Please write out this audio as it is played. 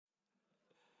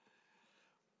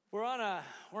We're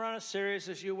on a series,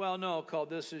 as you well know, called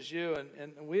This Is You,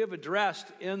 and we have addressed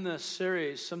in this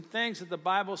series some things that the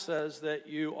Bible says that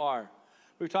you are.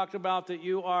 We've talked about that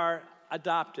you are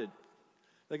adopted,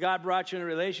 that God brought you in a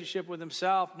relationship with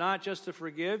himself, not just to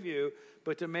forgive you,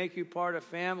 but to make you part of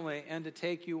family and to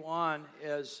take you on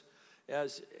as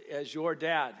your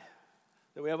dad,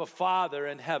 that we have a Father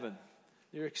in heaven.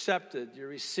 You're accepted, you're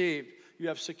received, you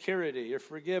have security, you're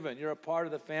forgiven, you're a part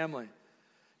of the family.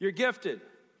 You're gifted.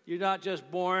 You're not just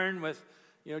born with,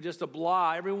 just a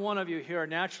blah. Every one of you here are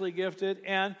naturally gifted,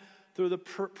 and through the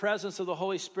presence of the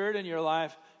Holy Spirit in your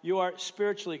life, you are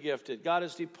spiritually gifted. God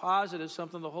has deposited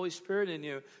something of the Holy Spirit in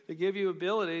you to give you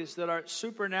abilities that are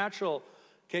supernatural.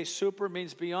 Okay, super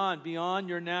means beyond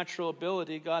your natural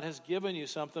ability. God has given you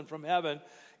something from heaven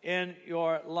in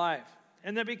your life.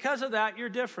 And then because of that, you're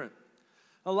different.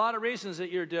 A lot of reasons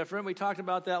that you're different. We talked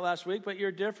about that last week, but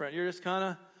you're different. You're just kind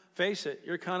of, face it,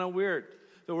 you're kind of weird.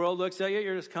 The world looks at you,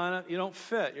 you're just kind of, you don't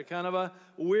fit. You're kind of a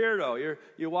weirdo.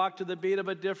 You walk to the beat of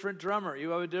a different drummer.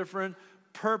 You have a different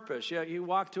purpose.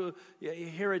 You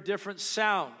hear a different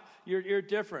sound. You're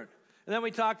different. And then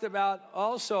we talked about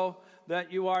also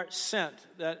that you are sent,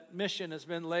 that mission has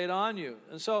been laid on you.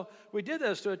 And so we did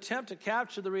this to attempt to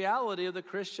capture the reality of the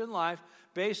Christian life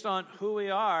based on who we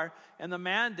are and the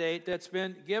mandate that's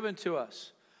been given to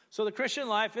us. So the Christian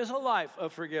life is a life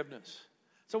of forgiveness.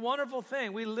 It's a wonderful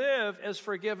thing. We live as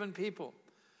forgiven people.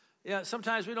 Yeah,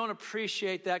 sometimes we don't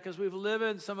appreciate that because we've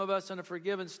lived, some of us, in a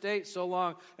forgiven state so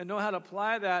long and know how to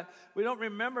apply that. We don't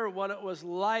remember what it was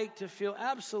like to feel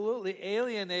absolutely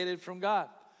alienated from God.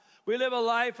 We live a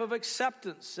life of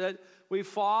acceptance, that we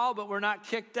fall, but we're not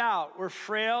kicked out. We're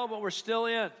frail, but we're still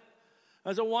in.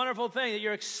 It's a wonderful thing that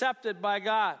you're accepted by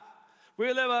God.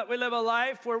 We live a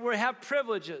life where we have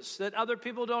privileges that other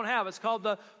people don't have. It's called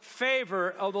the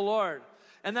favor of the Lord.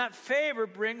 And that favor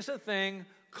brings a thing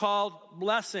called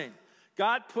blessing.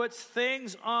 God puts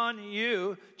things on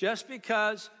you just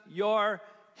because you're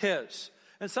his.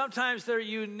 And sometimes they're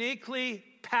uniquely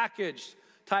packaged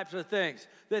types of things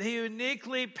that he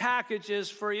uniquely packages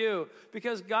for you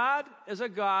because God is a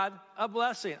God of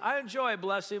blessing. I enjoy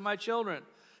blessing my children.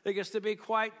 It gets to be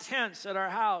quite tense at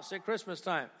our house at Christmas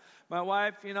time. My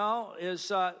wife,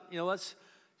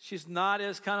 she's not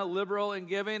as kind of liberal and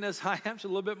giving as I am. She's a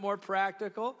little bit more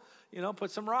practical.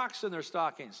 Put some rocks in their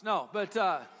stockings. No, but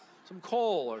some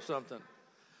coal or something.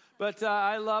 But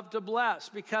I love to bless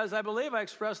because I believe I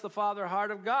express the Father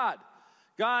heart of God.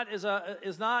 God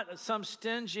is not some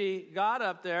stingy God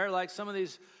up there like some of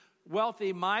these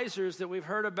wealthy misers that we've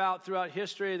heard about throughout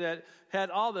history that had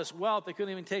all this wealth. They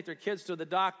couldn't even take their kids to the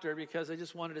doctor because they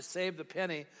just wanted to save the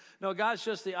penny. No, God's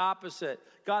just the opposite.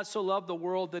 God so loved the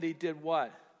world that he did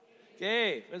what?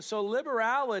 Gave. And so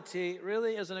liberality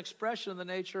really is an expression of the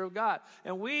nature of God.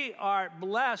 And we are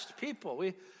blessed people.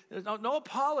 There's no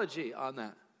apology on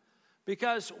that.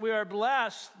 Because we are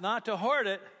blessed not to hoard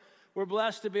it. We're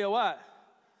blessed to be a what?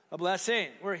 A blessing.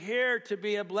 We're here to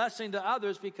be a blessing to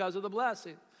others because of the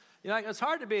blessing. It's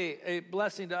hard to be a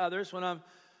blessing to others when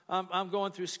I'm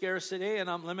going through scarcity and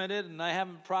I'm limited and I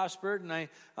haven't prospered and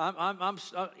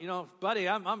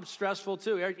I'm stressful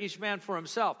too. Each man for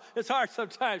himself. It's hard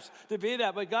sometimes to be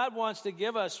that, but God wants to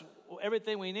give us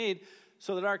everything we need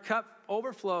so that our cup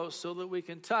overflows so that we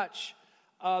can touch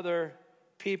other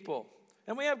people.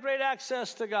 And we have great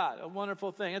access to God, a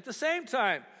wonderful thing. At the same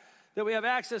time that we have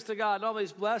access to God and all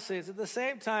these blessings, at the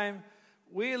same time,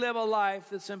 we live a life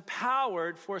that's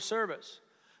empowered for service.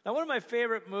 Now, one of my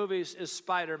favorite movies is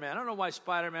Spider-Man. I don't know why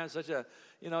Spider-Man is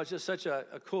it's just such a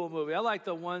cool movie. I like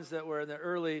the ones that were in the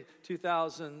early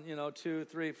 2000, 2,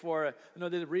 3, 4. They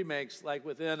did remakes like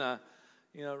within a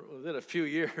few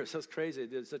years. That's crazy.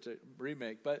 They did such a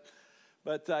remake.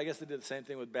 But I guess they did the same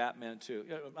thing with Batman too.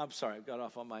 I'm sorry, I got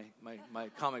off on my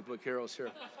comic book heroes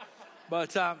here.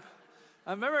 But I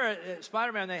remember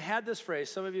Spider-Man, they had this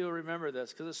phrase. Some of you will remember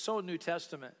this because it's so New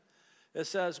Testament. It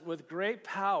says, with great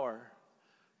power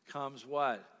comes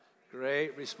what?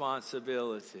 Great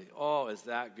responsibility. Oh, is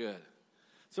that good?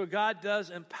 So God does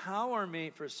empower me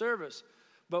for service.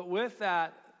 But with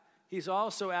that, he's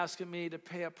also asking me to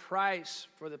pay a price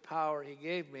for the power he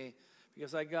gave me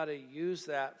because I got to use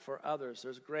that for others.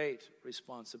 There's great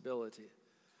responsibility.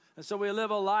 And so we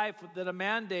live a life that a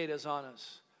mandate is on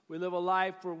us. We live a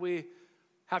life where we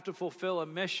have to fulfill a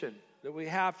mission, that we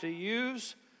have to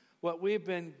use what we've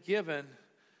been given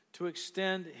to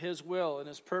extend his will and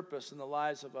his purpose in the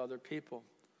lives of other people.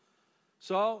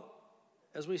 So,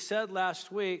 as we said last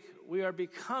week, we are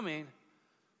becoming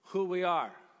who we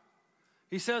are.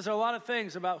 He says a lot of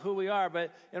things about who we are,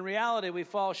 but in reality we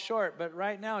fall short. But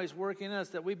right now he's working in us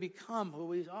that we become who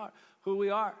we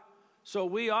are. So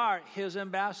we are his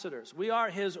ambassadors. We are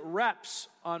his reps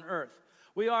on earth.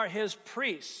 We are his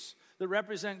priests that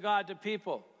represent God to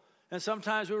people. And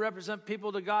sometimes we represent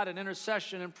people to God in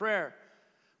intercession and prayer.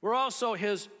 We're also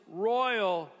his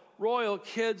royal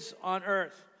kids on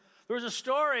earth. There was a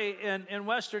story in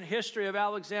Western history of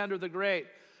Alexander the Great.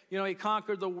 You know, he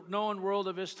conquered the known world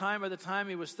of his time by the time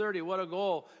he was 30. What a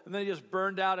goal. And then he just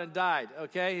burned out and died,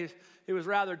 okay? He was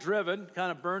rather driven,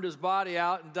 kind of burned his body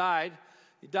out and died.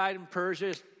 He died in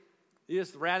Persia. He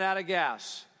just ran out of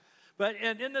gas. But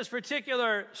in this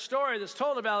particular story that's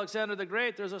told of Alexander the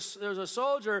Great, there's a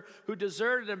soldier who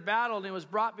deserted in battle, and he was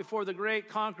brought before the great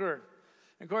conqueror.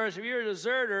 And of course, if you're a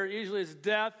deserter, usually it's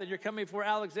death, and you're coming before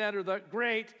Alexander the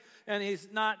Great, and he's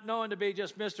not known to be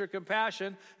just Mr.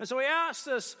 Compassion. And so he asked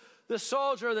this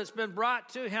soldier that's been brought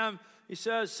to him, he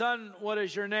says, "Son, what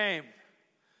is your name?"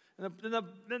 And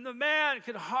the man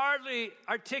could hardly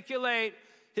articulate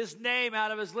his name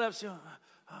out of his lips.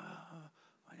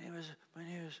 My name is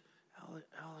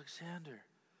Alexander.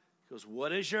 He goes,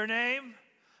 "What is your name?"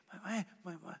 My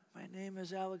name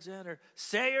is Alexander.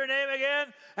 "Say your name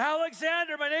again."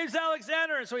 "Alexander, my name's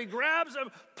Alexander." And so he grabs him,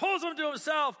 pulls him to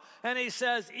himself, and he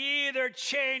says, "Either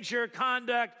change your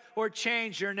conduct or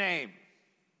change your name."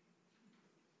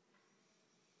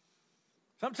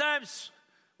 Sometimes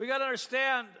we got to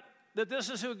understand that this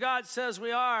is who God says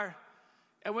we are,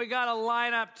 and we got to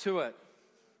line up to it.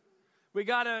 We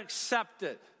got to accept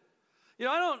it. You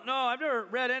know, I don't know. I've never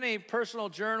read any personal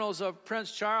journals of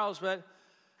Prince Charles, but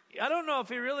I don't know if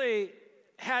he really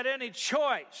had any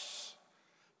choice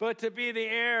but to be the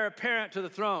heir apparent to the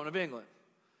throne of England.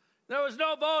 There was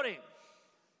no voting.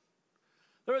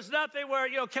 There was nothing where,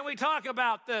 can we talk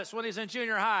about this when he's in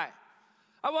junior high?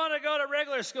 I want to go to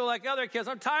regular school like other kids.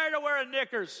 I'm tired of wearing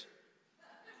knickers.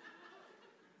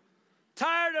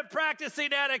 Tired of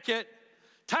practicing etiquette.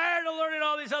 Tired of learning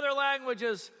all these other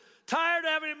languages. Tired of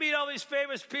having to meet all these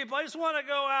famous people. I just want to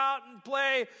go out and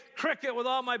play cricket with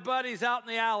all my buddies out in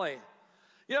the alley.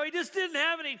 He just didn't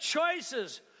have any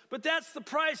choices. But that's the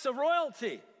price of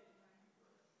royalty.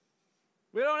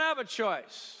 We don't have a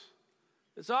choice.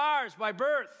 It's ours by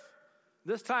birth.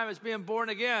 This time it's being born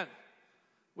again.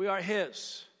 We are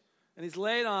his. And he's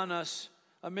laid on us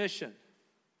a mission.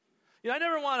 I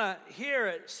never want to hear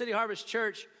at City Harvest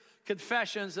Church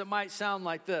confessions that might sound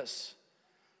like this.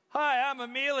 "Hi, I'm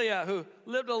Amelia, who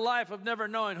lived a life of never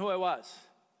knowing who I was."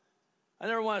 I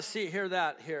never want to hear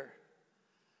that here.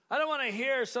 I don't want to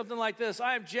hear something like this.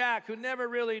 "I am Jack, who never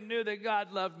really knew that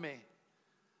God loved me."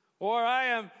 Or I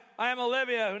am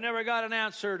Olivia, who never got an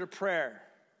answer to prayer.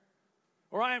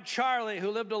 Or I am Charlie, who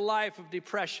lived a life of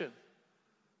depression.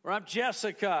 Or I'm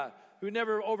Jessica, who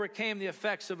never overcame the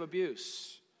effects of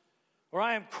abuse. Or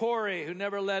I am Corey, who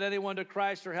never led anyone to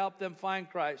Christ or helped them find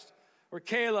Christ. Or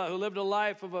Kayla, who lived a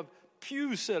life of a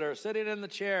pew sitter, sitting in the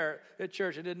chair at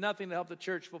church and did nothing to help the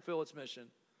church fulfill its mission.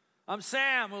 I'm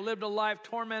Sam, who lived a life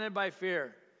tormented by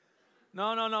fear.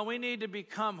 No. We need to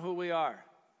become who we are.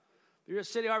 If you're at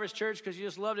City Harvest Church because you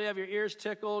just love to have your ears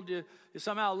tickled, you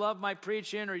somehow love my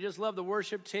preaching, or you just love the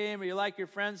worship team, or you like your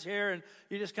friends here, and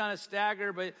you just kind of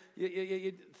stagger, but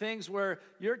things where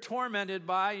you're tormented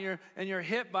by and you're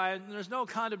hit by it, and there's no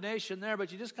condemnation there,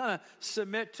 but you just kind of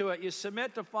submit to it. You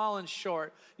submit to falling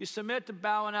short. You submit to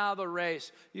bowing out of the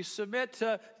race. You submit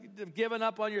to giving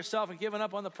up on yourself and giving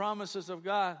up on the promises of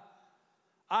God.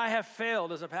 I have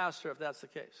failed as a pastor if that's the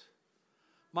case.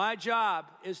 My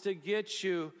job is to get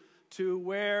you to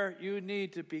where you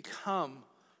need to become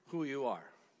who you are.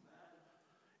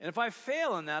 And if I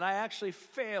fail in that, I actually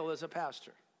fail as a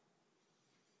pastor.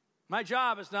 My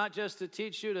job is not just to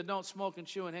teach you to don't smoke and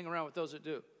chew and hang around with those that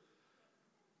do.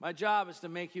 My job is to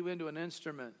make you into an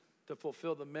instrument to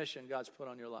fulfill the mission God's put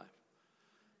on your life.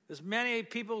 As many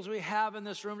people as we have in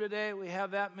this room today, we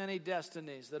have that many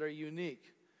destinies that are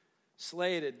unique,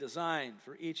 slated, designed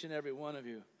for each and every one of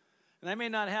you. And I may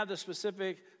not have the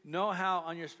specific know-how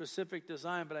on your specific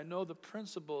design, but I know the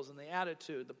principles and the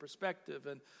attitude, the perspective,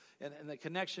 and the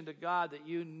connection to God that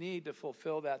you need to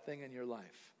fulfill that thing in your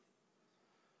life.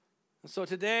 And so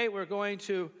today we're going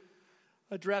to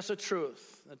address a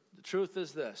truth. The truth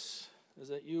is this, is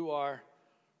that you are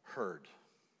heard.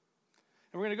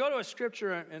 And we're going to go to a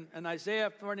scripture in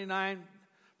Isaiah 49,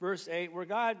 verse 8, where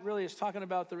God really is talking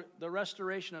about the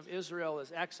restoration of Israel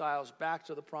as exiles back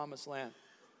to the promised land.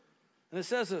 And it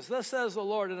says this: "Thus says the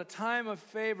Lord, in a time of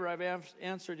favor I've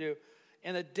answered you.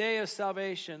 In a day of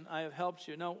salvation I have helped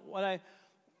you." Now, what I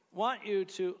want you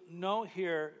to know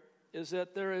here is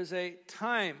that there is a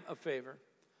time of favor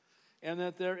and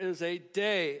that there is a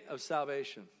day of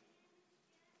salvation.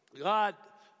 God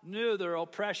knew their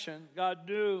oppression. God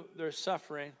knew their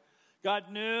suffering.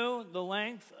 God knew the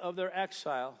length of their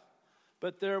exile,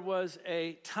 but there was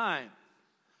a time,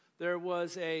 there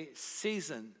was a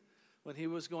season when he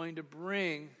was going to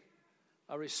bring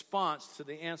a response to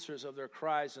the answers of their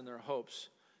cries and their hopes,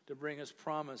 to bring his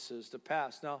promises to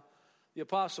pass. Now, the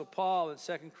Apostle Paul in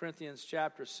 2 Corinthians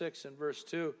chapter 6 and verse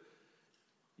 2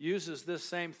 uses this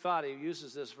same thought. He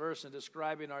uses this verse in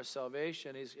describing our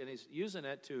salvation. He's using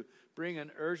it to bring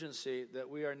an urgency that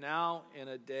we are now in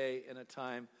a day, in a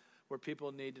time where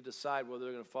people need to decide whether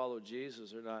they're going to follow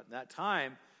Jesus or not. And that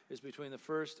time is between the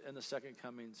first and the second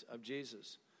comings of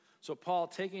Jesus. So Paul,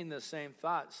 taking this same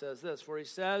thought, says this, for he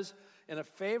says, in a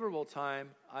favorable time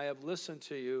I have listened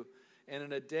to you, and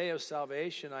in a day of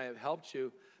salvation I have helped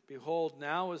you. Behold,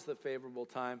 now is the favorable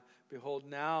time. Behold,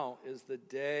 now is the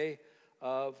day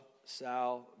of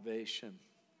salvation.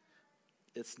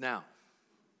 It's now.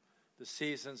 The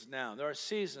season's now. There are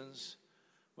seasons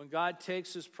when God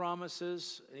takes his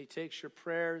promises and he takes your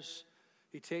prayers,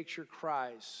 he takes your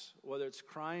cries, whether it's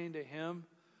crying to him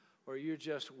or you're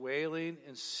just wailing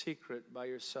in secret by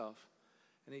yourself.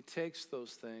 And he takes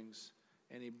those things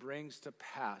and he brings to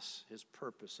pass his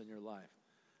purpose in your life.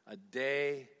 A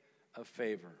day of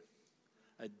favor,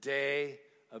 a day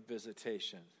of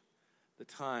visitation. The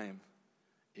time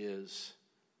is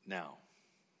now.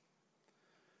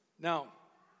 Now,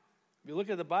 if you look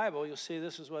at the Bible, you'll see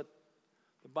this is what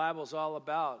the Bible's all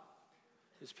about.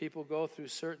 Is people go through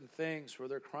certain things where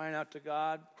they're crying out to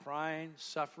God, crying,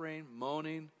 suffering,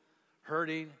 moaning,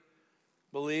 hurting,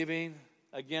 believing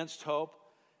against hope,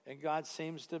 and God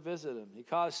seems to visit them. He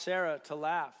caused Sarah to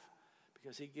laugh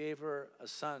because he gave her a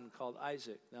son called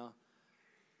Isaac. Now,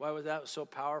 why was that so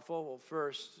powerful? Well,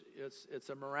 first, it's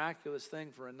a miraculous thing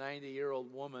for a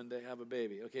 90-year-old woman to have a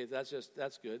baby. Okay, that's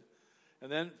good.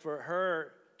 And then for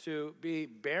her to be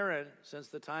barren since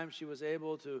the time she was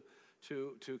able to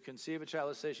conceive a child.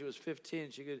 Let's say she was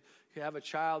 15. She could have a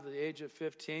child at the age of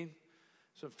 15.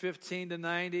 So 15 to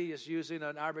 90, just using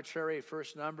an arbitrary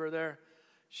first number there.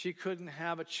 She couldn't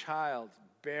have a child,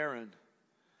 barren.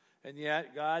 And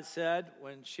yet God said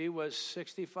when she was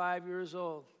 65 years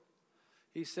old,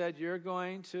 he said, you're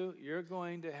going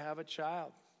to have a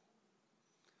child.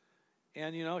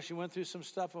 And, she went through some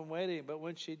stuff in waiting, but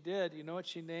when she did, you know what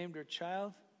she named her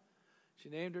child? She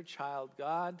named her child,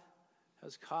 God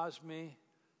has caused me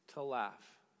to laugh.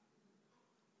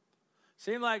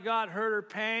 Seemed like God heard her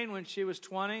pain when she was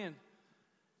 20, and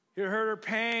he heard her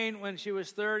pain when she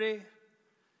was 30.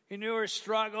 He knew her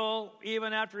struggle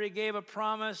even after he gave a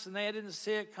promise, and they didn't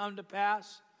see it come to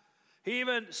pass. He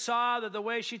even saw that the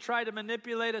way she tried to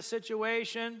manipulate a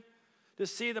situation to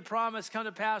see the promise come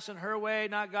to pass in her way,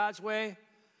 not God's way.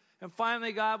 And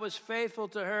finally, God was faithful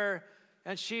to her,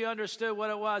 and she understood what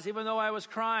it was. Even though I was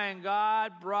crying,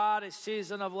 God brought a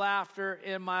season of laughter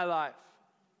in my life.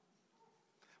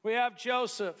 We have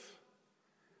Joseph.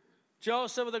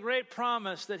 Joseph with a great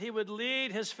promise that he would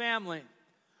lead his family,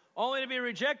 only to be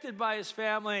rejected by his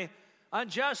family,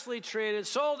 unjustly treated,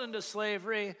 sold into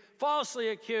slavery, falsely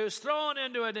accused, thrown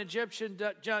into an Egyptian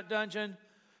dungeon,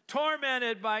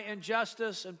 tormented by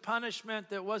injustice and punishment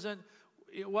that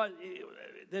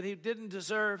he didn't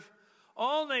deserve.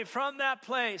 Only from that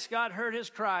place, God heard his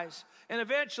cries. And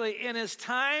eventually, in his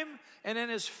time and in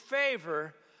his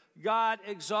favor, God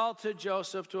exalted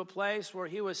Joseph to a place where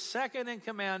he was second in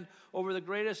command over the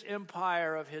greatest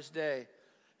empire of his day,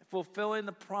 fulfilling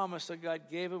the promise that God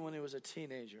gave him when he was a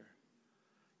teenager.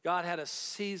 God had a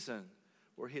season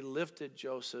where he lifted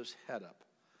Joseph's head up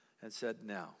and said,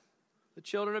 now, the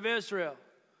children of Israel,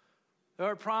 they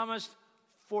were promised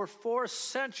for 4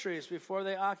 centuries before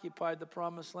they occupied the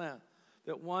promised land,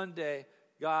 that one day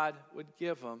God would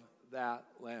give them that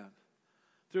land.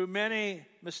 Through many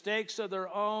mistakes of their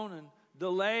own and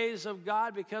delays of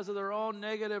God because of their own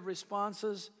negative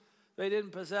responses, they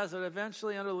didn't possess it.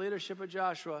 Eventually, under the leadership of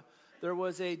Joshua, there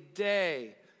was a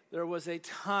day, there was a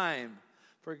time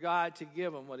for God to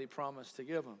give them what he promised to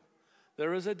give them.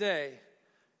 There is a day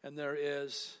and there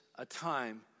is a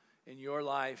time in your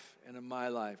life and in my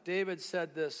life. David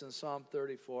said this in Psalm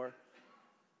 34.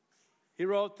 He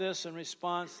wrote this in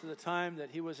response to the time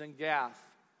that he was in Gath,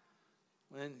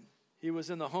 when he was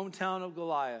in the hometown of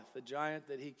Goliath, the giant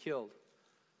that he killed,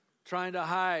 trying to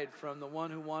hide from the one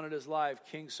who wanted his life,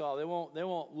 King Saul. They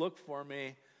won't look for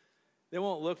me. They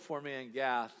won't look for me in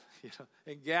Gath.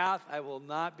 In Gath, I will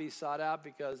not be sought out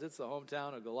because it's the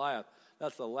hometown of Goliath.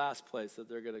 That's the last place that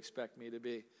they're going to expect me to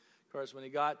be. Of course, when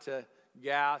he got to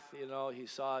Gath, he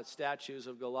saw statues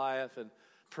of Goliath and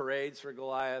parades for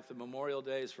Goliath and memorial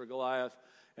days for Goliath.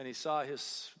 and he saw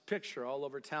his picture all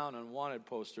over town on wanted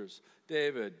posters.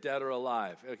 David, dead or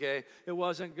alive, okay? It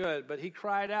wasn't good, but he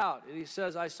cried out, and he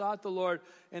says, I sought the Lord,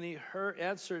 and he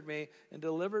answered me and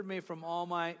delivered me from all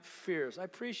my fears. I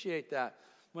appreciate that.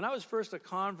 When I was first a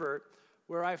convert,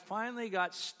 where I finally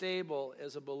got stable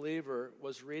as a believer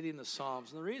was reading the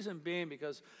Psalms. And the reason being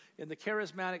because in the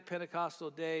charismatic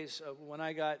Pentecostal days of when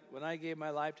I gave my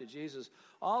life to Jesus,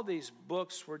 all these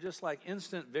books were just like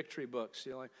instant victory books,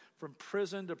 you know, like from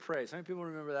prison to praise. How many people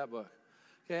remember that book?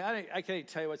 Okay, I can't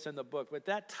tell you what's in the book, but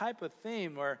that type of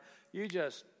theme where you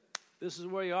just, this is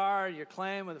where you are, you're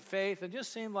claiming with faith, it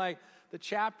just seemed like the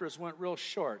chapters went real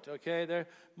short, okay?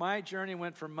 My journey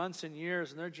went for months and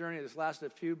years, and their journey just lasted a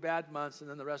few bad months, and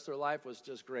then the rest of their life was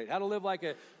just great. How to Live Like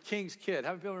a King's Kid.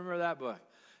 How many people remember that book?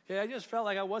 Okay, I just felt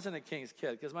like I wasn't a king's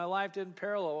kid because my life didn't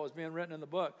parallel what was being written in the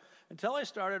book until I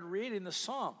started reading the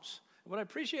Psalms. What I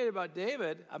appreciate about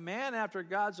David, a man after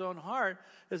God's own heart,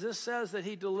 is this says that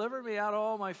he delivered me out of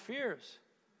all my fears.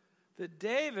 That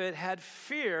David had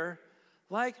fear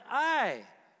like I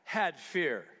had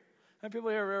fear. How many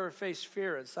people here have ever faced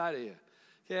fear inside of you?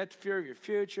 Okay, that's fear of your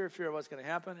future, fear of what's going to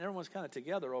happen. Everyone's kind of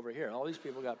together over here. All these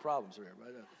people got problems over here.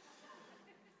 Right?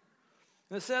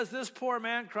 And it says, this poor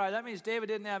man cried. That means David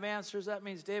didn't have answers. That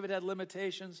means David had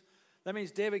limitations. That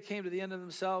means David came to the end of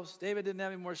themselves. David didn't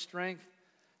have any more strength.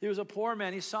 He was a poor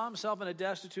man. He saw himself in a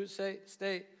destitute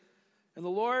state. And the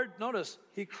Lord, notice,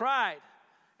 he cried.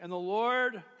 And the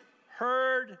Lord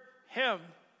heard him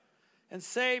and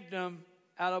saved him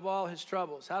out of all his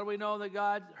troubles. How do we know that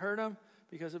God heard him?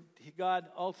 Because God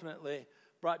ultimately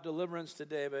brought deliverance to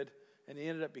David, and he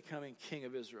ended up becoming king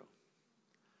of Israel.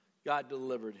 God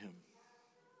delivered him.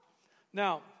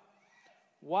 Now,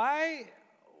 why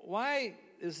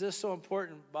is this so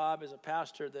important, Bob, as a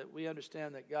pastor, that we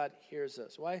understand that God hears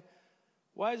us? Why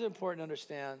is it important to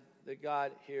understand that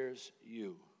God hears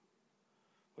you?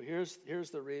 Well, here's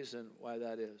the reason why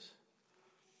that is.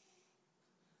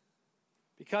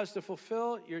 Because to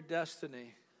fulfill your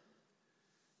destiny,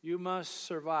 you must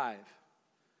survive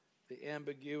the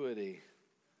ambiguity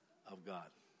of God.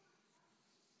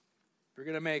 If you're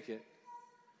going to make it,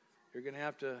 you're going to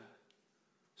have to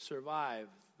survive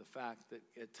the fact that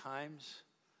at times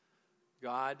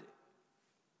God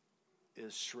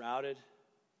is shrouded,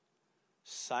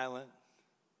 silent,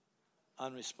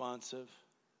 unresponsive.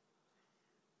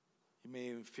 You may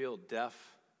even feel deaf,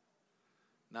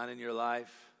 not in your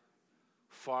life,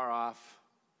 far off,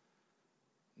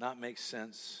 not make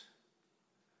sense.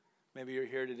 Maybe you're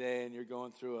here today and you're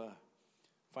going through a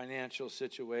financial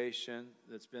situation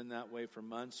that's been that way for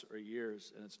months or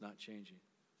years and it's not changing.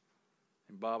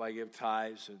 And Bob, I give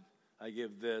tithes and I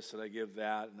give this and I give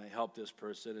that and I help this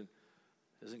person, and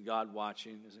isn't God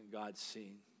watching? Isn't God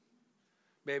seeing?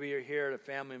 Maybe you're here and a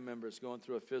family member is going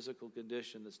through a physical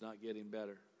condition that's not getting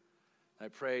better. I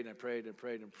prayed and I prayed and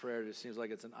prayed and prayed. It seems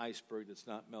like it's an iceberg that's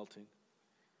not melting.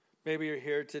 Maybe you're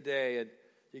here today and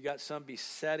you got some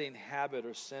besetting habit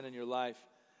or sin in your life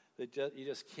that you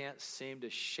just can't seem to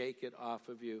shake it off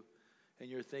of you. And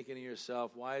you're thinking to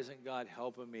yourself, why isn't God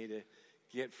helping me to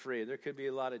get free? There could be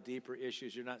a lot of deeper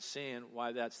issues. You're not seeing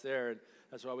why that's there. And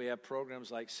that's why we have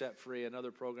programs like Set Free and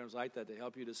other programs like that to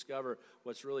help you discover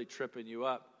what's really tripping you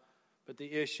up. But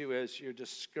the issue is you're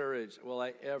discouraged. Will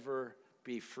I ever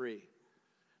be free?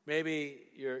 Maybe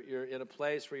you're in a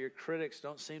place where your critics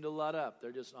don't seem to let up.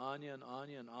 They're just on you and on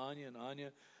you and on you and on you.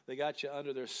 They got you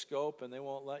under their scope and they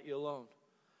won't let you alone.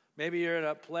 Maybe you're in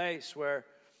a place where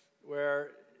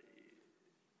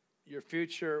your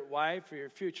future wife or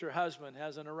your future husband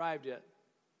hasn't arrived yet.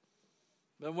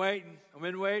 Been waiting. I've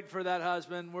been waiting for that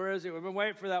husband. Where is he? We've been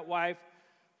waiting for that wife.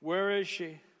 Where is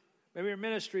she? Maybe your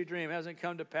ministry dream hasn't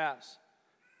come to pass.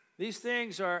 These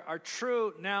things are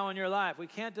true now in your life. We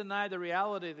can't deny the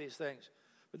reality of these things.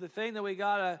 But the thing that we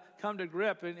got to come to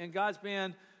grip, and God's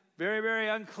being very, very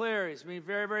unclear. He's being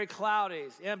very, very cloudy.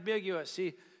 He's ambiguous.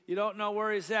 You don't know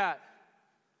where he's at.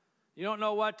 You don't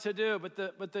know what to do. But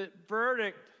the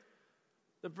verdict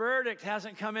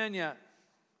hasn't come in yet.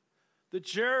 The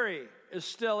jury is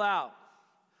still out.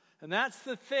 And that's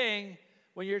the thing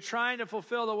when you're trying to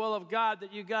fulfill the will of God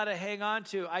that you got to hang on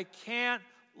to. I can't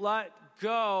let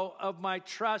go of my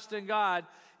trust in God,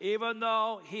 even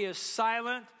though he is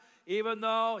silent, even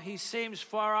though he seems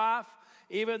far off,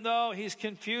 even though he's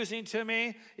confusing to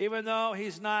me, even though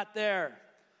he's not there.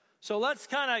 So let's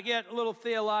kind of get a little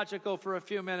theological for a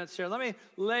few minutes here. Let me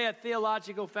lay a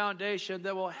theological foundation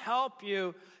that will help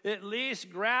you at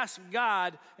least grasp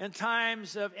God in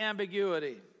times of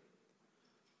ambiguity.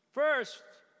 First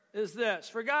is this.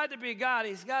 For God to be God,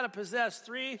 he's got to possess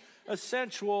three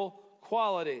essential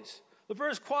qualities. The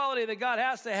first quality that God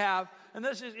has to have, and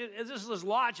this is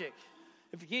logic.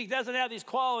 If he doesn't have these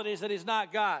qualities, then he's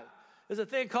not God. There's a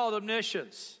thing called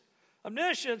omniscience.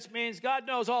 Omniscience means God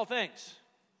knows all things.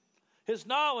 His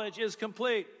knowledge is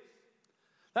complete.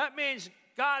 That means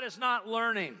God is not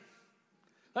learning.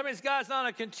 That means God's not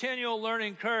on a continual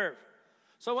learning curve.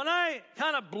 So when I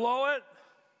kind of blow it,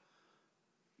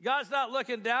 God's not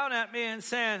looking down at me and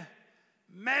saying,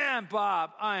 man, Bob,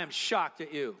 I am shocked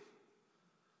at you.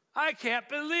 I can't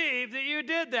believe that you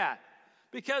did that.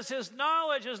 Because his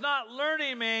knowledge is not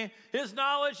learning me. His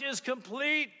knowledge is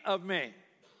complete of me.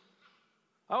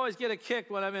 I always get a kick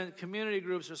when I'm in community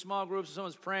groups or small groups and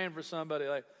someone's praying for somebody.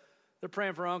 Like they're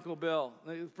praying for Uncle Bill.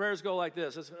 The prayers go like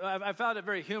this. I found it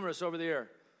very humorous over the year.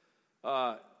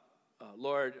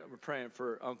 Lord, we're praying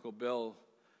for Uncle Bill.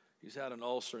 He's had an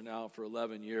ulcer now for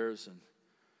 11 years, and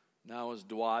now his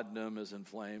duodenum is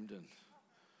inflamed, and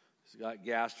he's got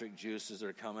gastric juices that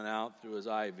are coming out through his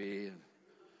IV.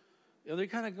 And they're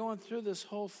kind of going through this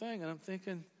whole thing, and I'm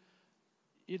thinking,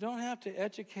 you don't have to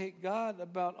educate God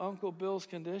about Uncle Bill's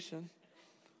condition.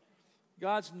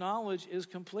 God's knowledge is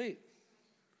complete.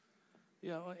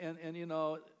 And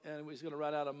he's going to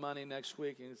run out of money next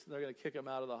week, and they're going to kick him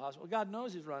out of the hospital. God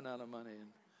knows he's run out of money.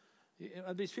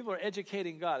 And these people are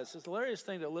educating God. It's this hilarious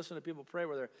thing to listen to people pray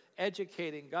where they're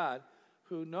educating God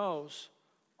who knows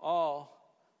all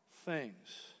things.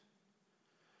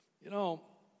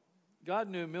 God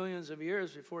knew millions of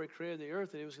years before he created the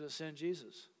earth that he was going to send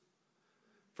Jesus.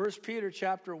 1 Peter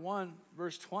chapter 1,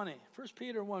 verse 20. 1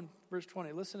 Peter 1, verse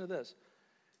 20. Listen to this.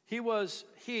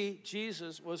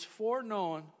 Jesus, was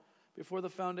foreknown before the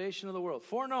foundation of the world.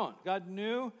 Foreknown. God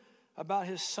knew about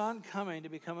his son coming to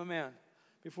become a man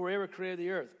before he ever created the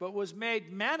earth, but was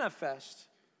made manifest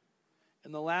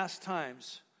in the last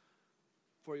times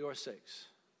for your sakes,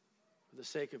 for the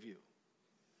sake of you.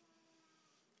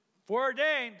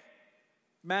 Foreordained,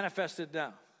 manifested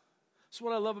now. That's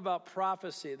what I love about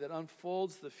prophecy that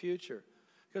unfolds the future.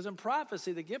 Because in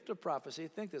prophecy, the gift of prophecy,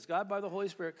 think this, God by the Holy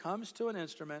Spirit comes to an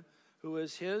instrument who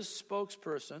is his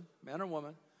spokesperson, man or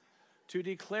woman, to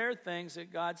declare things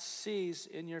that God sees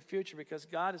in your future, because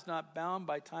God is not bound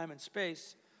by time and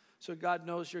space, so God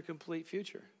knows your complete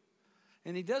future.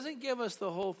 And he doesn't give us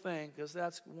the whole thing, because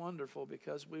that's wonderful,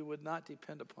 because we would not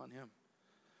depend upon him.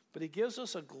 But he gives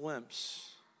us a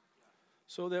glimpse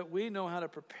so that we know how to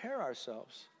prepare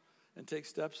ourselves and take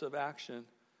steps of action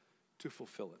to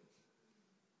fulfill it.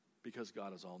 Because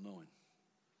God is all-knowing.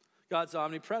 God's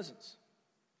omnipresence.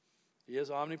 He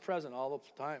is omnipresent all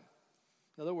the time.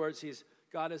 In other words,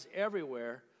 God is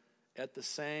everywhere at the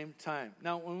same time.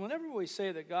 Now, whenever we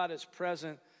say that God is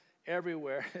present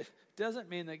everywhere, it doesn't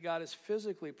mean that God is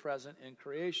physically present in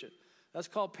creation. That's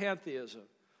called pantheism.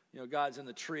 God's in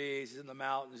the trees, he's in the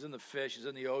mountains, he's in the fish, he's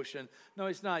in the ocean. No,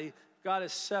 he's not. God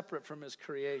is separate from his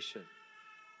creation.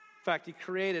 In fact, he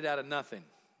created out of nothing.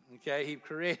 Okay, he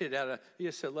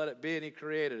just said, let it be, and he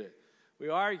created it. We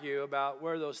argue about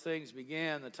where those things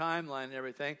began, the timeline and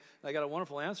everything. And I got a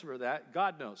wonderful answer for that.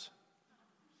 God knows.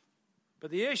 But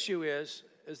the issue is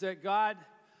that God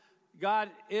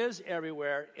is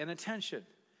everywhere in attention.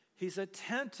 He's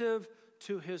attentive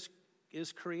to his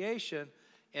creation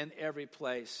in every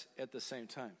place at the same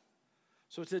time.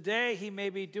 So today, he may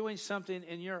be doing something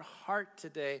in your heart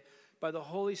today by the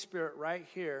Holy Spirit right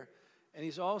here. And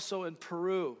he's also in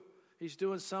Peru. He's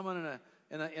doing someone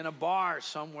in a bar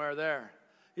somewhere there.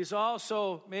 He's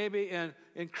also maybe in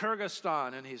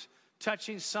Kyrgyzstan, and he's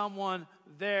touching someone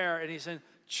there. And he's in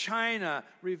China,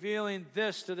 revealing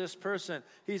this to this person.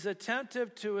 He's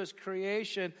attentive to his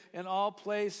creation in all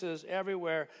places,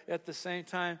 everywhere at the same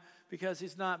time, because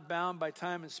he's not bound by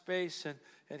time and space,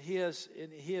 and he is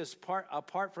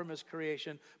apart from his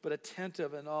creation, but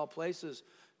attentive in all places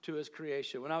to his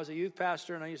creation. When I was a youth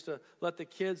pastor and I used to let the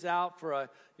kids out we're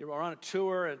on a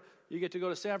tour, and you get to go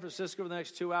to San Francisco for the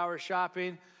next 2 hours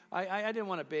shopping. I didn't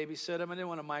want to babysit them. I didn't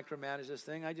want to micromanage this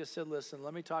thing. I just said, listen,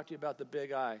 let me talk to you about the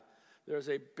big I. There's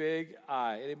a big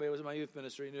I. Anybody who was in my youth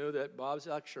ministry knew that Bob's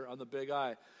lecture on the big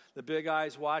I. The big I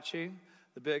is watching.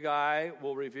 The big I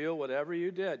will reveal whatever you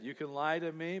did. You can lie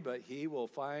to me, but he will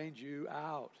find you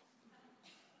out.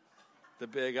 The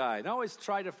big I. And I always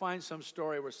try to find some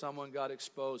story where someone got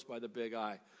exposed by the big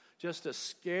I, just to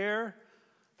scare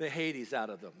the Hades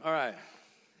out of them. All right.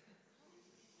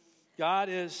 God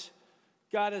is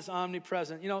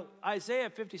omnipresent.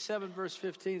 Isaiah 57 verse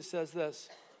 15 says this.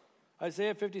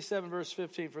 Isaiah 57 verse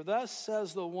 15. For thus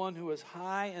says the one who is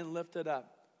high and lifted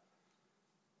up,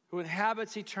 who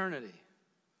inhabits eternity,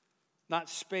 not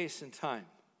space and time,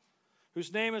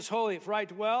 whose name is holy. For I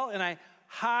dwell in a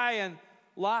high and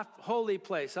holy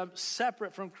place. I'm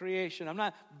separate from creation. I'm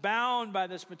not bound by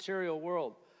this material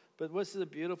world. But this is a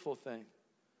beautiful thing.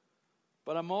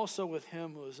 But I'm also with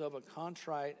him who is of a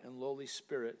contrite and lowly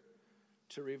spirit,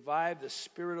 to revive the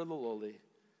spirit of the lowly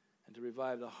and to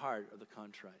revive the heart of the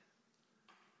contrite.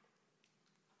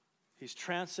 He's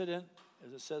transcendent,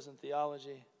 as it says in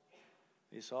theology.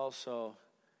 He's also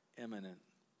immanent.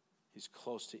 He's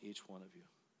close to each one of you.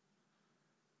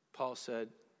 Paul said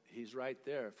he's right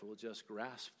there if we'll just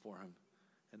grasp for him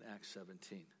in Acts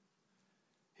 17.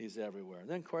 He's everywhere. And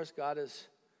then, of course, God is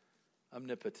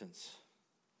omnipotence.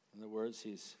 In other words,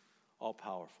 he's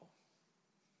all-powerful.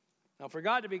 Now, for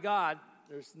God to be God,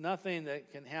 there's nothing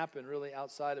that can happen really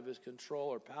outside of his control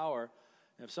or power.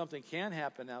 And if something can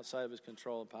happen outside of his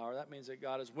control and power, that means that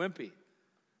God is wimpy.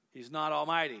 He's not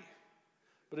almighty.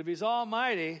 But if he's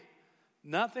almighty,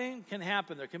 nothing can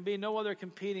happen. There can be no other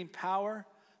competing power.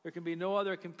 There can be no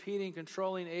other competing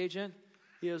controlling agent.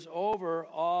 He is over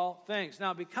all things.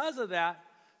 Now, because of that,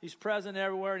 he's present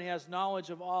everywhere and he has knowledge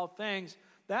of all things.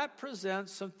 That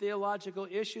presents some theological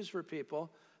issues for people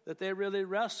that they really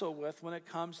wrestle with when it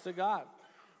comes to God.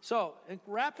 So, in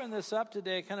wrapping this up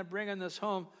today, kind of bringing this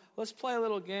home, let's play a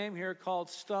little game here called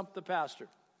Stump the Pastor.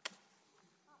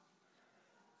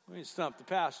 Let me stump the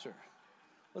pastor.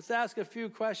 Let's ask a few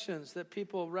questions that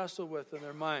people wrestle with in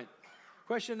their mind.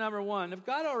 Question number one, if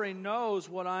God already knows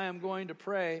what I am going to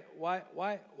pray, why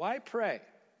pray?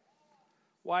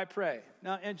 Why pray?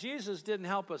 Now, and Jesus didn't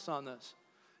help us on this.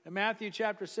 In Matthew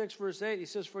chapter 6, verse 8, he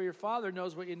says, for your Father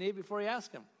knows what you need before you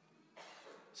ask him.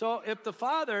 So if the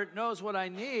Father knows what I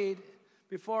need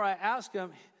before I ask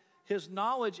him, his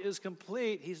knowledge is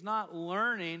complete. He's not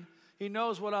learning. He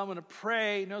knows what I'm going to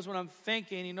pray. He knows what I'm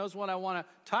thinking. He knows what I want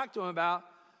to talk to him about.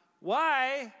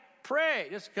 Why pray?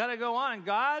 Just kind of go on. And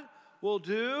God will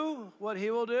do what he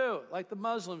will do. Like the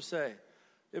Muslims say,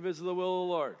 if it's the will of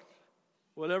the Lord.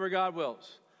 Whatever God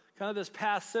wills. Kind of this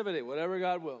passivity, whatever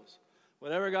God wills.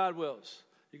 Whatever God wills.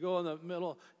 You go in the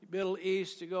Middle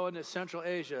East, you go into Central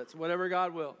Asia, it's whatever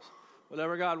God wills.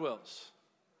 Whatever God wills.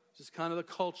 Just kind of the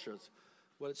culture, it's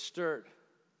what it stirred.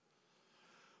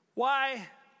 Why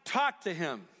talk to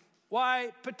him? Why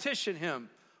petition him?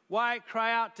 Why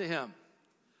cry out to him?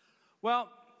 Well,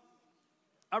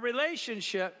 a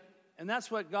relationship, and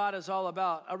that's what God is all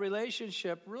about, a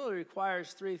relationship really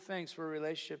requires three things for a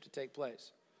relationship to take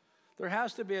place. There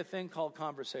has to be a thing called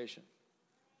conversation.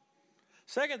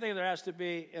 Second thing there has to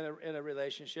be in a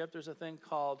relationship, there's a thing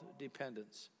called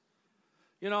dependence.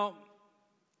 You know,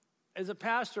 as a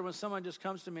pastor, when someone just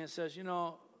comes to me and says, you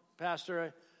know,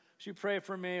 Pastor, should you pray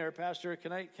for me? Or Pastor,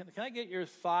 can I get your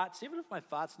thoughts? Even if my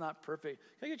thought's not perfect,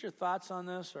 can I get your thoughts on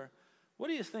this? Or what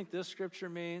do you think this scripture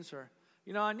means? Or,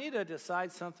 you know, I need to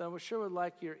decide something. I sure would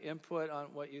like your input on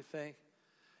what you think.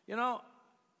 You know,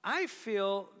 I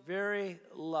feel very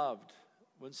loved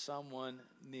when someone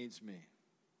needs me.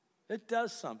 It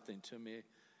does something to me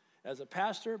as a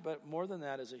pastor, but more than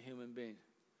that, as a human being.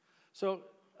 So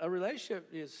a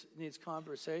relationship needs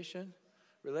conversation,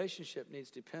 relationship needs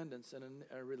dependence, and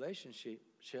a relationship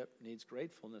needs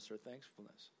gratefulness or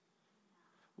thankfulness.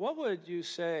 What would you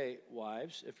say,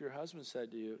 wives, if your husband said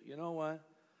to you, you know what,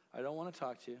 I don't want to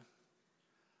talk to you,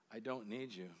 I don't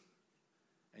need you,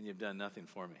 and you've done nothing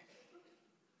for me?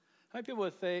 How many people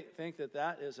would think that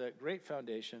that is a great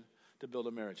foundation to build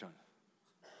a marriage on?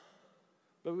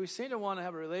 But we seem to want to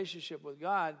have a relationship with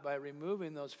God by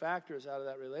removing those factors out of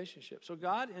that relationship. So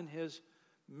God, in his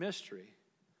mystery,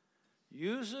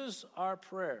 uses our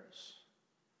prayers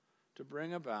to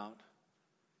bring about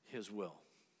his will.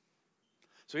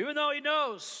 So even though he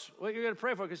knows what you're going to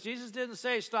pray for, because Jesus didn't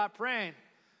say stop praying.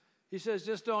 He says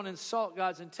just don't insult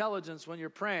God's intelligence when you're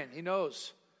praying. He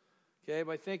knows, okay,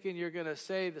 by thinking you're going to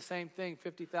say the same thing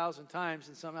 50,000 times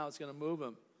and somehow it's going to move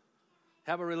him.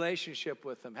 Have a relationship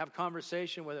with him. Have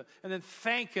conversation with him. And then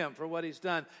thank him for what he's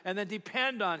done. And then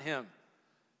depend on him.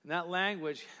 And that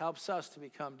language helps us to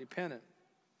become dependent.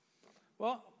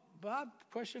 Well, Bob,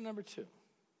 question number 2.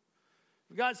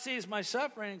 If God sees my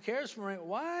suffering and cares for me,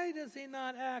 why does he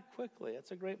not act quickly?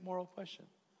 That's a great moral question.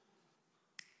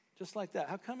 Just like that.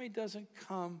 How come he doesn't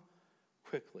come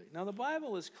quickly? Now, the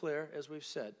Bible is clear, as we've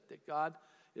said, that God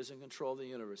is in control of the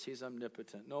universe. He's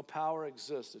omnipotent. No power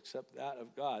exists except that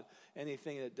of God.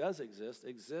 Anything that does exist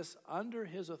exists under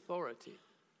his authority.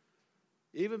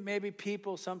 Even maybe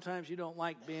people, sometimes you don't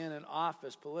like being in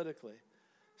office politically.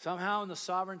 Somehow in the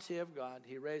sovereignty of God,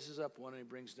 he raises up one and he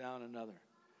brings down another.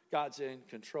 God's in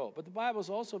control. But the Bible is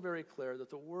also very clear that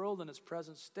the world in its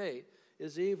present state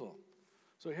is evil.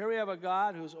 So here we have a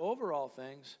God who's over all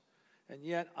things, and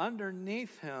yet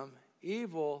underneath him,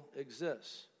 evil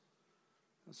exists.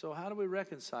 And so how do we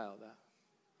reconcile that?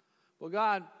 Well,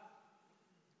 God,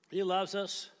 He loves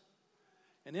us,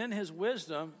 and in His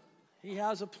wisdom, He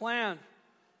has a plan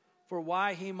for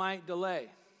why He might delay.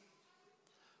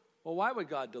 Well, why would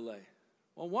God delay?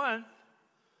 Well, one,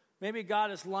 maybe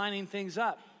God is lining things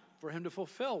up for Him to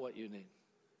fulfill what you need.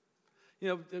 You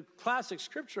know, the classic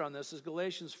scripture on this is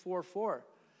Galatians 4:4.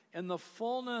 In the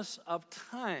fullness of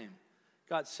time,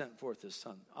 God sent forth His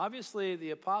Son. Obviously, the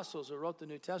apostles who wrote the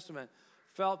New Testament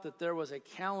felt that there was a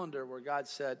calendar where God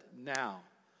said, now.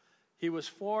 He was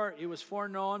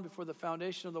foreknown before the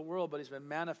foundation of the world, but He's been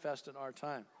manifest in our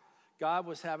time. God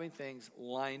was having things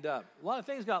lined up. A lot of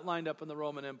things got lined up in the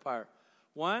Roman Empire.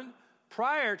 One,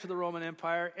 prior to the Roman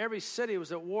Empire, every city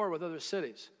was at war with other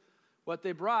cities. What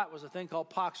they brought was a thing called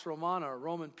Pax Romana, or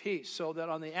Roman peace, so that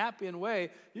on the Appian Way,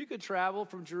 you could travel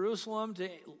from Jerusalem to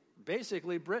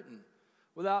basically Britain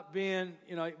without being,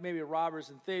 maybe robbers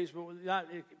and thieves, but without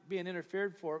being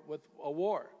interfered with a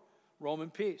war, Roman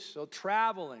peace. So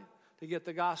traveling to get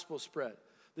the gospel spread.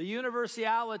 The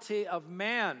universality of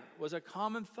man was a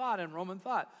common thought in Roman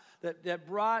thought that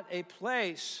brought a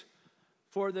place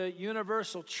for the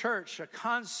universal church, a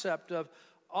concept of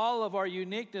all of our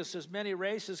uniqueness as many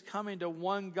races coming to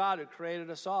one God who created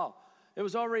us all. It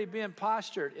was already being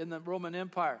postured in the Roman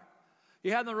Empire.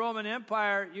 You had in the Roman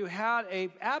Empire, you had a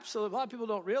lot of people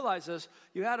don't realize this,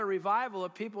 you had a revival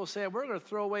of people saying, we're going to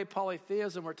throw away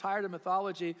polytheism, we're tired of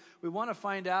mythology, we want to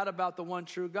find out about the one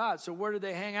true God. So where did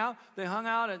they hang out? They hung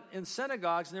out in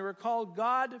synagogues, and they were called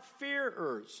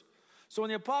God-fearers. So when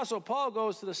the Apostle Paul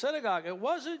goes to the synagogue, it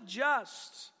wasn't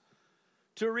just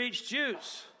to reach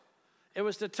Jews. It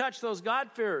was to touch those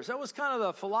God-fearers. That was kind of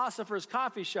the philosopher's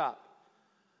coffee shop.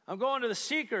 I'm going to the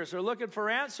seekers who are looking for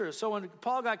answers. So when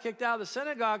Paul got kicked out of the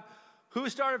synagogue, who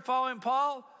started following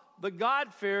Paul? The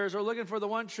God-fearers are looking for the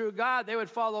one true God. They would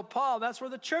follow Paul. That's where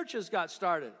the churches got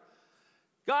started.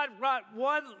 God brought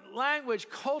one language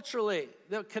culturally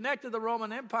that connected the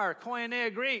Roman Empire,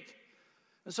 Koine Greek.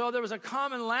 And so there was a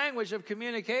common language of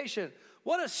communication.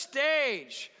 What a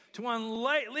stage to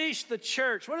unleash the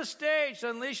church. What a stage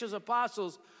to unleash His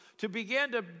apostles to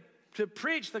begin to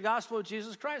preach the gospel of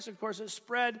Jesus Christ. Of course, it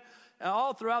spread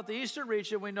all throughout the eastern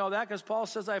region. We know that because Paul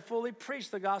says, I fully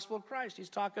preach the gospel of Christ. He's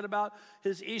talking about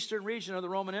his eastern region of the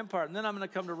Roman Empire. And then I'm going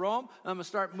to come to Rome, and I'm going to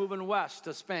start moving west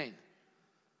to Spain.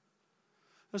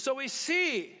 And so we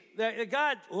see that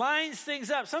God lines things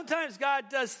up. Sometimes God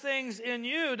does things in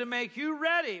you to make you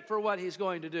ready for what He's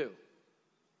going to do.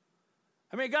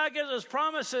 I mean, God gives us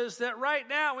promises that right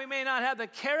now we may not have the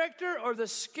character or the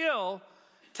skill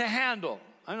to handle.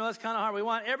 I know that's kind of hard. We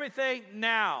want everything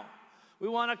now. We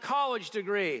want a college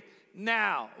degree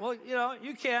now. Well,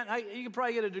 you can't. You can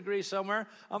probably get a degree somewhere.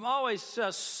 I'm always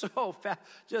just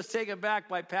just taken back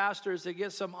by pastors that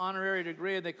get some honorary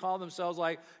degree and they call themselves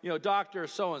like, Dr.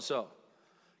 So-and-so.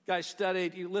 Guy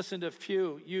studied, you listened to a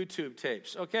few YouTube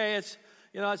tapes. Okay, it's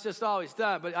just always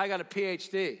done, but I got a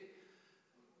PhD.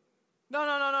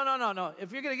 No.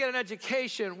 If you're going to get an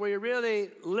education where you really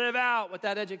live out what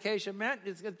that education meant,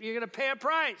 you're going to pay a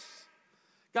price.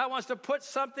 God wants to put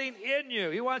something in you.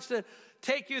 He wants to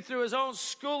take you through His own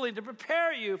schooling to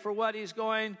prepare you for what He's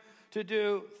going to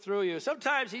do through you.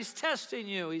 Sometimes He's testing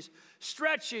you. He's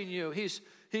stretching you.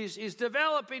 He's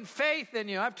developing faith in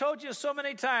you. I've told you so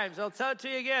many times. I'll tell it to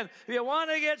you again. If you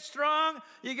want to get strong,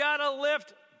 you got to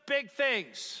lift big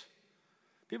things.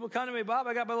 People come to me, Bob,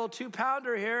 I got my little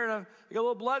 2-pounder here, and I got a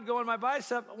little blood going in my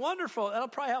bicep. Wonderful. That'll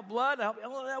probably help blood. That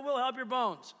will help your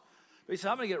bones. But he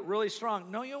said, I'm going to get really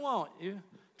strong. No, you won't. You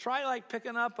try like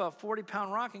picking up a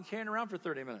 40-pound rock and carrying it around for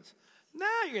 30 minutes. Now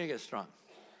you're going to get strong.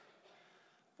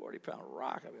 40-pound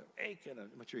rock, I've been aching,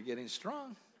 but you're getting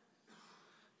strong.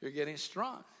 You're getting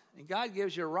strong. And God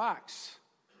gives you rocks.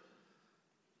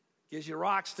 Gives you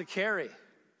rocks to carry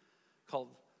called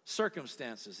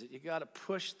circumstances that you got to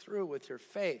push through with your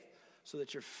faith so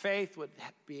that your faith would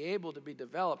be able to be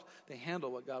developed to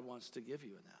handle what God wants to give you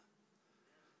in that.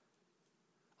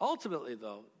 Ultimately,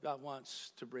 though, God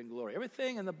wants to bring glory.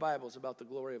 Everything in the Bible is about the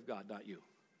glory of God, not you.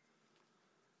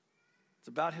 It's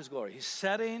about His glory. He's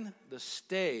setting the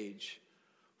stage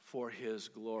for His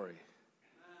glory.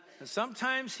 And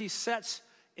sometimes He sets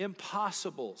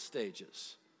impossible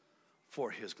stages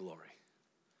for His glory.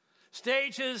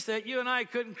 Stages that you and I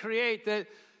couldn't create, that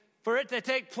for it to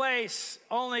take place,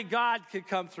 only God could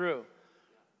come through.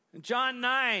 In John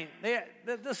 9,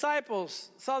 the disciples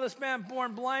saw this man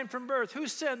born blind from birth. Who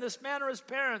sinned, this man or his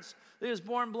parents, that he was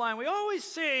born blind? We always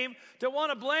seem to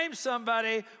want to blame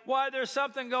somebody why there's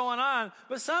something going on.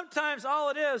 But sometimes all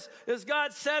it is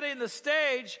God setting the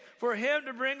stage for Him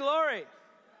to bring glory.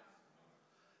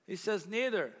 He says,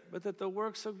 neither, but that the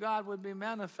works of God would be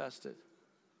manifested.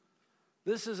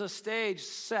 This is a stage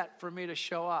set for me to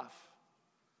show off.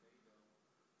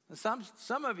 And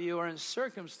some of you are in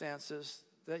circumstances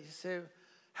that you say,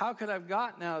 how could I have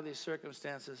gotten out of these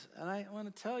circumstances? And I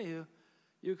want to tell you,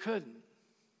 you couldn't.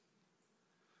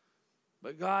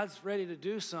 But God's ready to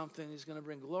do something. He's going to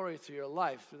bring glory through your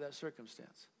life through that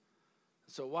circumstance.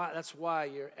 So that's why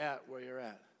you're at where you're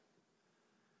at.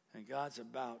 And God's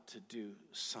about to do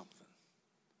something.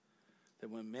 That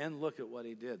when men look at what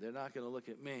he did, they're not going to look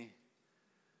at me.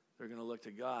 They're going to look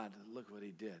to God and look what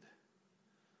he did.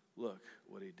 Look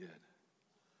what he did.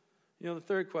 You know, the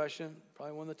third question,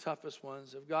 probably one of the toughest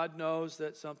ones. If God knows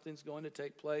that something's going to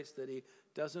take place that he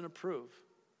doesn't approve,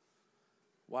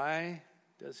 why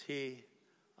does he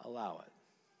allow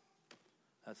it?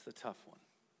 That's the tough one.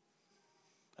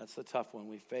 That's the tough one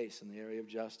we face in the area of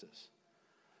justice.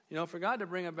 You know, for God to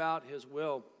bring about his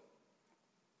will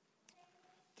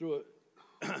through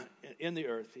in the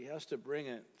earth, he has to bring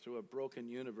it through a broken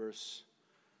universe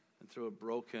and through a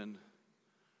broken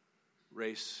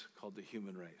race called the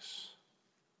human race.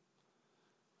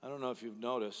 I don't know if you've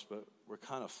noticed, but we're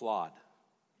kind of flawed.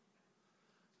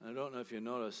 And I don't know if you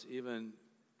notice, even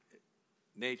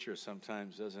nature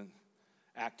sometimes doesn't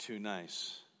act too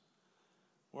nice.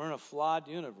 We're in a flawed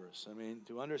universe. I mean,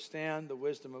 to understand the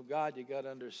wisdom of God, you got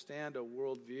to understand a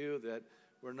worldview that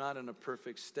we're not in a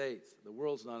perfect state. The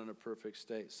world's not in a perfect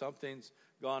state. Something's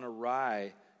gone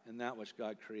awry in that which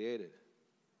God created.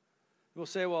 We'll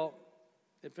say, well,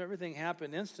 if everything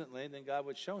happened instantly, then God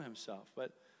would show himself.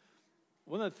 But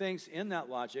one of the things in that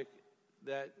logic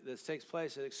that takes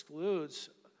place, it excludes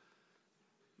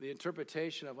the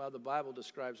interpretation of how the Bible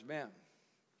describes man.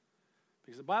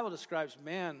 Because the Bible describes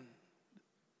man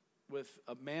with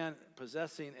a man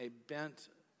possessing a bent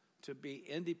to be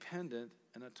independent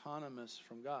and autonomous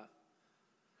from God.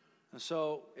 And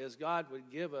so, as God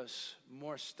would give us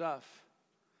more stuff,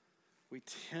 we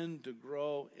tend to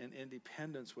grow in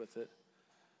independence with it,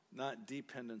 not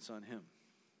dependence on him.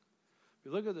 If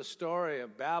you look at the story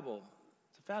of Babel,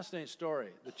 it's a fascinating story.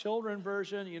 The children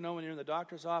version, you know, when you're in the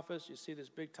doctor's office, you see this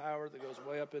big tower that goes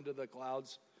way up into the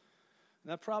clouds.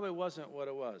 And that probably wasn't what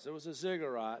it was. It was a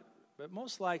ziggurat, but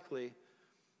most likely,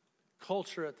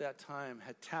 culture at that time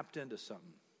had tapped into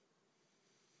something.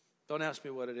 Don't ask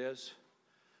me what it is,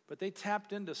 but they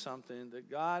tapped into something that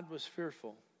God was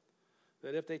fearful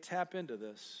that if they tap into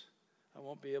this, I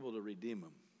won't be able to redeem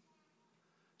them.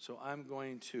 So I'm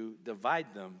going to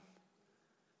divide them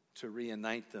to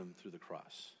reunite them through the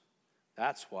cross.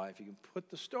 That's why, if you can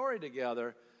put the story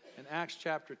together, in Acts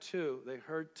chapter 2, they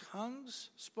heard tongues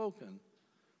spoken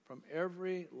from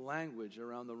every language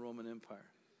around the Roman Empire.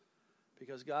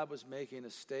 Because God was making a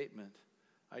statement.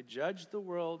 I judged the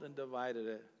world and divided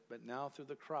it, but now through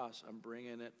the cross, I'm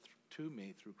bringing it to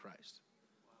me through Christ.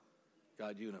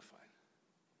 God unified.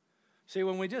 See,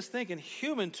 when we just think in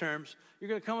human terms, you're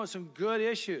going to come up with some good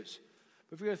issues.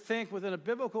 But if you're going to think within a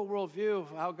biblical worldview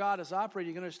of how God is operating,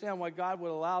 you can understand why God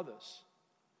would allow this.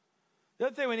 The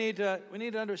other thing we need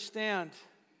to understand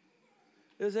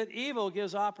is that evil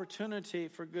gives opportunity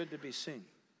for good to be seen.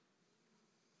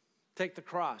 Take the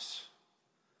cross.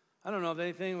 I don't know if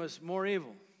anything was more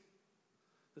evil.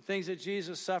 The things that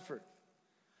Jesus suffered.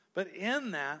 But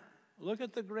in that, look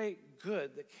at the great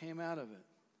good that came out of it.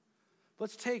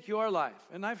 Let's take your life.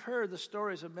 And I've heard the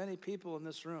stories of many people in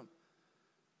this room.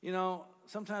 You know,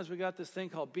 sometimes we got this thing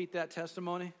called beat that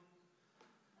testimony.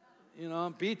 You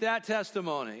know, beat that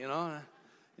testimony, you know.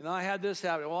 You know, I had this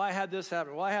happen. Well, I had this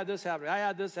happen. Well, I had this happen. I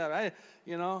had this happen.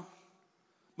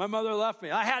 My mother left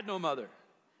me. I had no mother.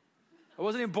 I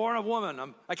wasn't even born of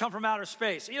woman. I come from outer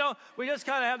space. You know, we just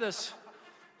kind of have this,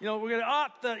 we're going to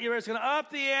up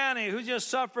the ante. Who just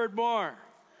suffered more?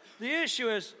 The issue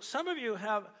is some of you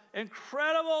have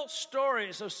incredible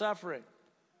stories of suffering.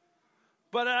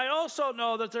 But I also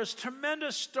know that there's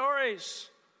tremendous stories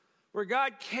where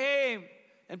God came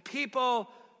and people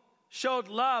showed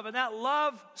love. And that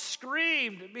love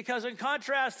screamed because in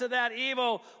contrast to that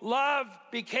evil, love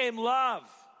became love.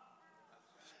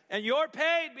 And your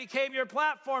pain became your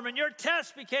platform, and your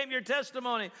test became your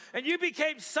testimony. And you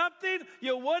became something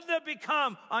you wouldn't have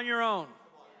become on your own.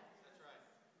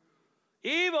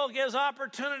 Evil gives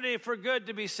opportunity for good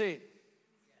to be seen.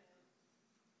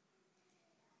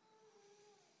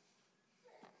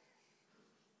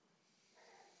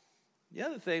 The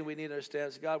other thing we need to understand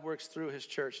is God works through his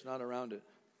church, not around it.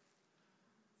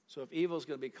 So if evil is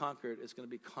going to be conquered, it's going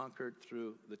to be conquered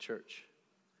through the church.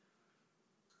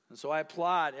 And so I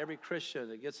applaud every Christian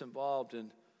that gets involved in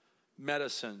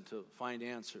medicine to find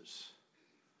answers,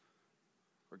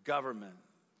 or government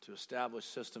to establish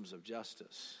systems of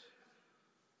justice,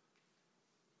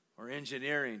 or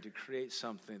engineering to create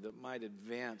something that might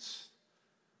advance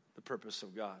the purpose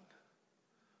of God.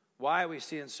 Why are we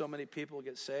seeing so many people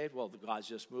get saved? Well, God's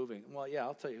just moving. Well, yeah,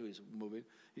 I'll tell you who he's moving.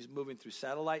 He's moving through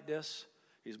satellite discs.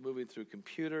 He's moving through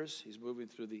computers. He's moving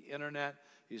through the internet.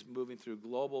 He's moving through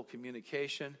global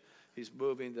communication. He's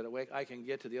moving that I can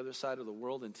get to the other side of the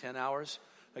world in 10 hours.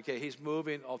 Okay, he's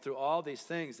moving through all these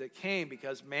things that came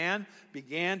because man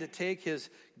began to take his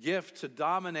gift to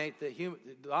dominate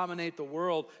the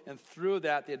world, and through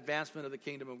that, the advancement of the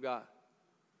kingdom of God.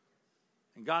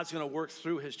 And God's going to work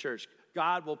through his church.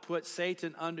 God will put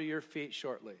Satan under your feet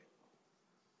shortly.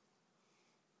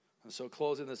 And so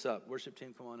closing this up, worship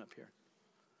team, come on up here.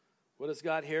 What does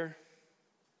God hear?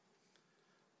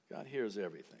 God hears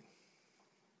everything.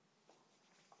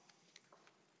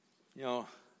 You know,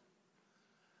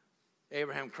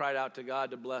 Abraham cried out to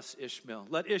God to bless Ishmael.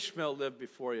 Let Ishmael live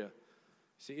before you.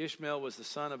 See, Ishmael was the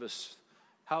son of his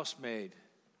housemaid,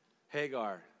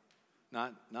 Hagar,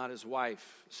 not his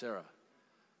wife, Sarah.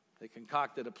 They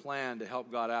concocted a plan to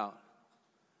help God out.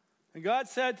 And God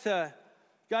said to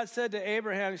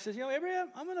Abraham, he says, you know, Abraham,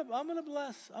 I'm gonna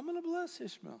bless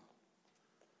Ishmael.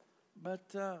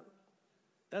 But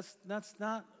that's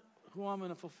not who I'm going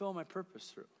to fulfill my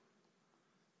purpose through.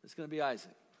 It's going to be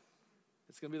Isaac.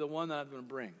 It's going to be the one that I'm going to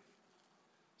bring.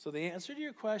 So the answer to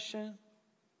your question,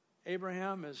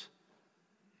 Abraham, is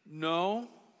no.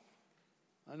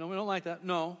 I know we don't like that.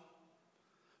 No.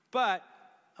 But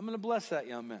I'm going to bless that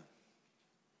young man.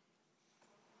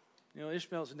 You know,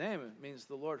 Ishmael's name, it means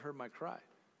the Lord heard my cry.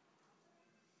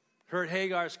 Heard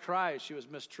Hagar's cry as she was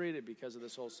mistreated because of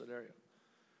this whole scenario.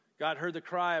 God heard the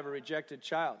cry of a rejected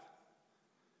child,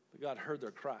 but God heard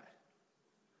their cry.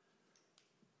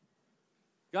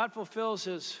 God fulfills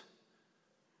his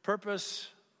purpose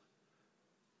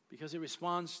because he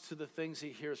responds to the things he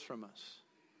hears from us.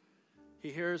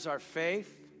 He hears our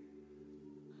faith.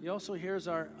 He also hears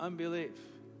our unbelief.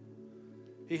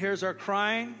 He hears our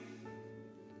crying.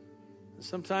 And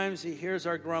sometimes he hears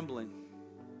our grumbling.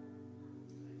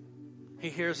 He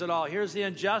hears it all. He hears the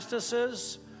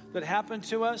injustices that happen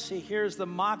to us. He hears the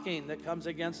mocking that comes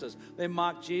against us. They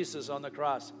mocked Jesus on the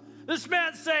cross. This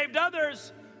man saved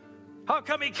others. How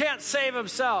come he can't save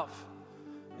himself?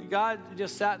 And God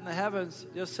just sat in the heavens,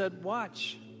 just said,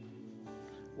 watch.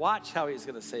 Watch how he's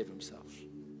going to save himself.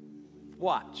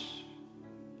 Watch.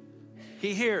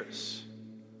 He hears.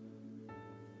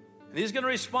 And he's going to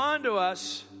respond to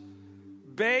us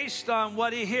based on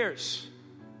what he hears.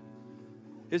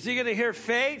 Is he going to hear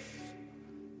faith,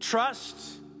 trust,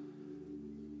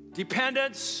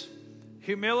 dependence,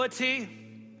 humility,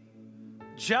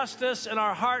 justice in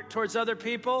our heart towards other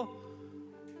people?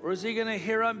 Or is he going to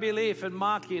hear unbelief and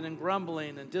mocking and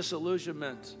grumbling and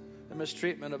disillusionment and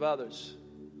mistreatment of others?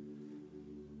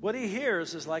 What he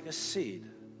hears is like a seed.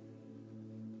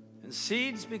 And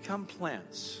seeds become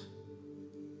plants.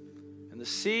 And the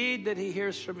seed that he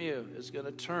hears from you is going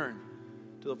to turn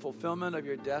to the fulfillment of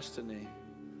your destiny.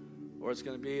 Or it's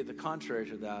going to be the contrary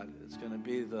to that. It's going to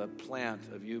be the plant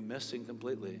of you missing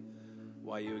completely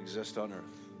why you exist on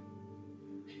earth.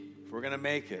 If we're going to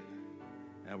make it,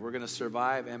 and we're going to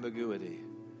survive ambiguity,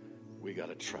 we got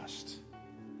to trust.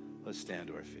 Let's stand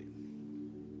to our feet.